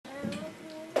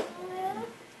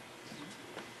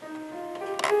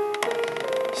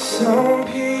Some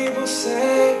people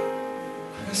say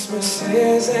Christmas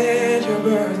isn't your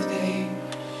birthday,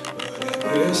 but at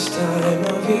this time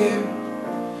of year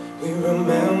we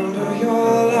remember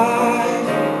your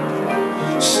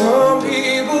life. Some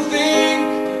people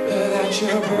think that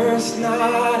your birth's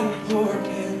not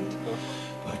important,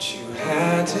 but you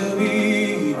had to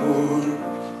be born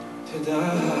to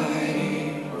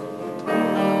die.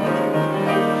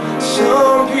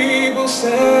 Some people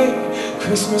say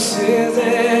Christmas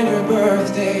isn't your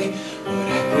birthday, but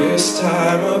at this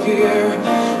time of year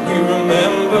we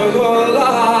remember your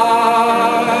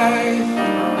life.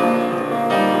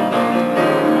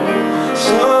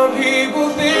 Some people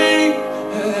think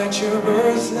that your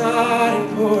birth's not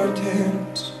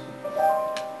important,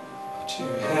 but you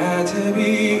had to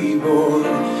be born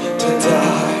to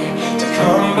die, to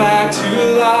come back to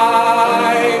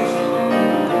life.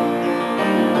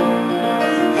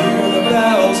 Hear the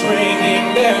bells ringing,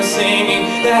 they're singing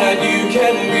that you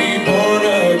can be born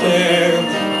again.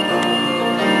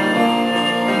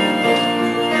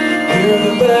 Hear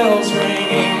the bells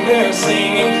ringing, they're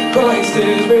singing Christ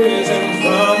is risen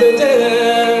from the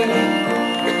dead.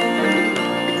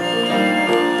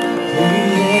 The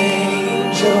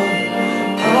angel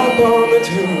up on the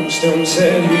tombstone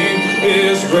said he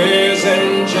is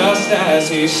risen just as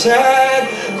he said.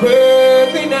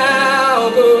 Quickly now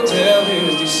go tell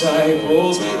his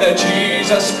disciples that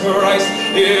Jesus Christ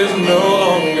is no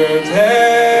longer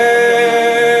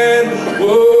dead.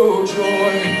 Oh,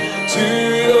 joy to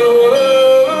the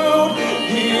world,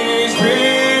 he's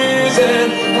risen,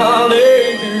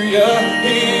 hallelujah,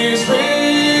 he's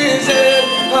risen,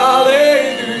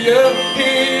 hallelujah,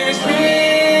 he's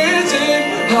risen,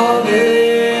 hallelujah,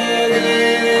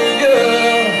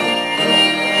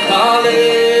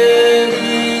 hallelujah.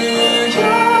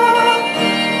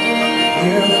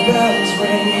 Hear the bells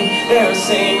ringing, they're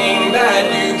singing that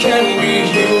you can be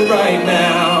healed right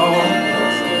now.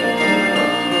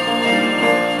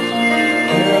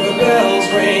 Hear the bells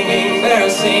ringing, they're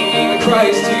singing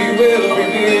Christ, he will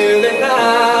reveal it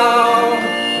now.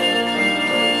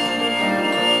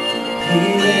 The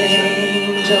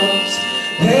angels,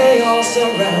 they all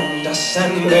surround us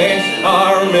and they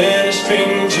are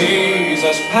ministering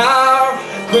Jesus' power.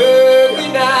 Quickly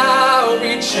now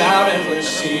reach out and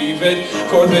receive it,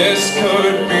 for this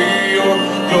could be your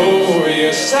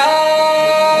glorious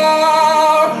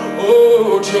hour.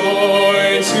 Oh,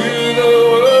 joy to the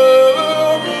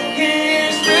world,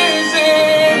 he's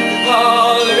risen,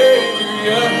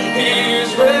 hallelujah,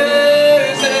 he's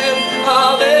risen,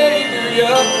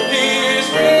 hallelujah, he's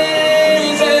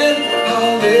risen,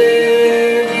 hallelujah,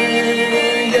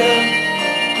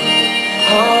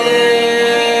 hallelujah.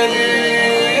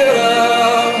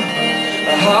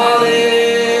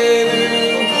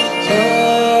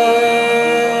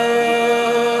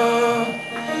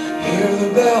 Hear the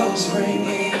bells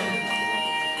ringing.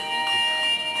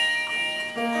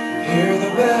 Hear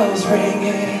the bells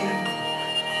ringing.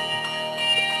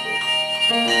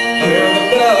 Hear the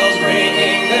bells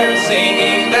ringing. They're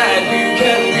singing that you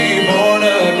can be born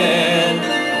again.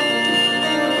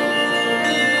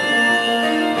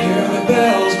 Hear the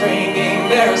bells ringing.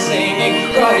 They're singing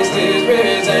Christ is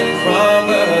risen from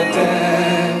the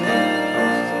dead.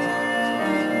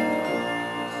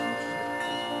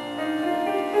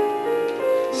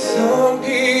 Some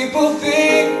people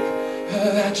think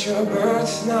that your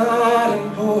birth's not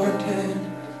important,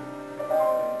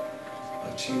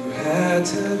 but you had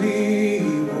to be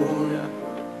born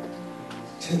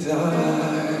to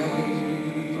die.